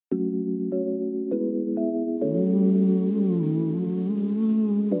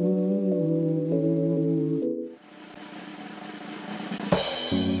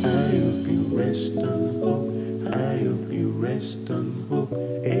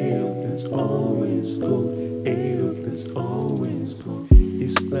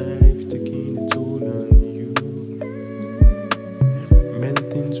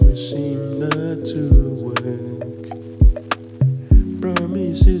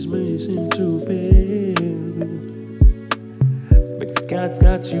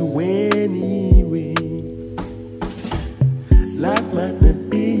got you anyway. Life might not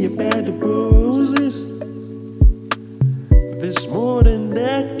be a bed of roses, but there's more than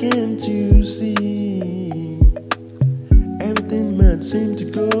that, can't you see? Everything might seem to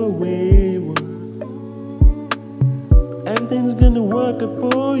go wayward, everything's gonna work out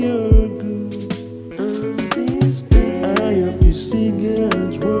for your good. This day, I hope you see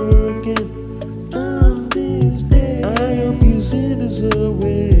God's working. This day, I hope you see this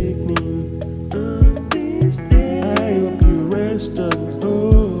awakening. This day, I hope you rest on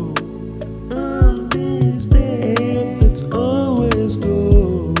hope. This day, I hope that's always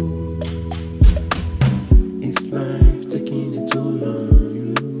gold. It's life taking a toll on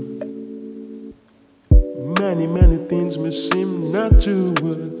you. Many things may seem not to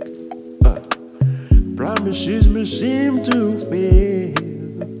work. Promises may seem to fail,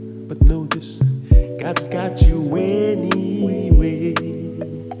 but know this, God's got you anyway.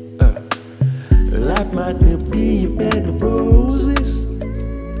 Life might not be a bed of roses,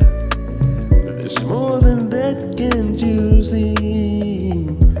 but there's more than that, can't you see?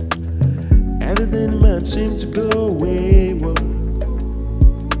 Everything might seem to go wayward,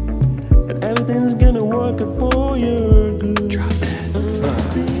 but everything's gonna work out for your good. Drop that.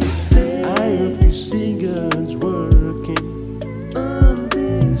 I hope you see God's working. On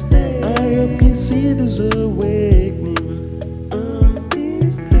this day, I hope you see this awakening. On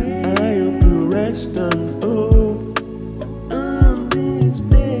this day, I hope you rest on hope. On this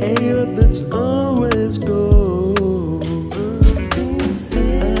day, I hope that's always gold. On this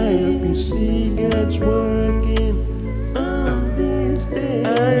day, I hope you see God's working. On this day,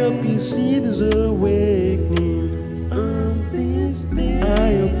 I hope you see this awakening. On this day, I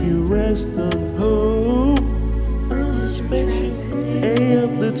hope you rest on hope. I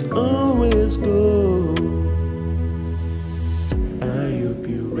hope that's always gold. I hope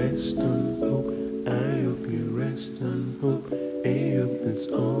you rest on hope. I hope you rest on hope. I hope that's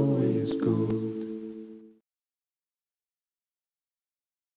always gold.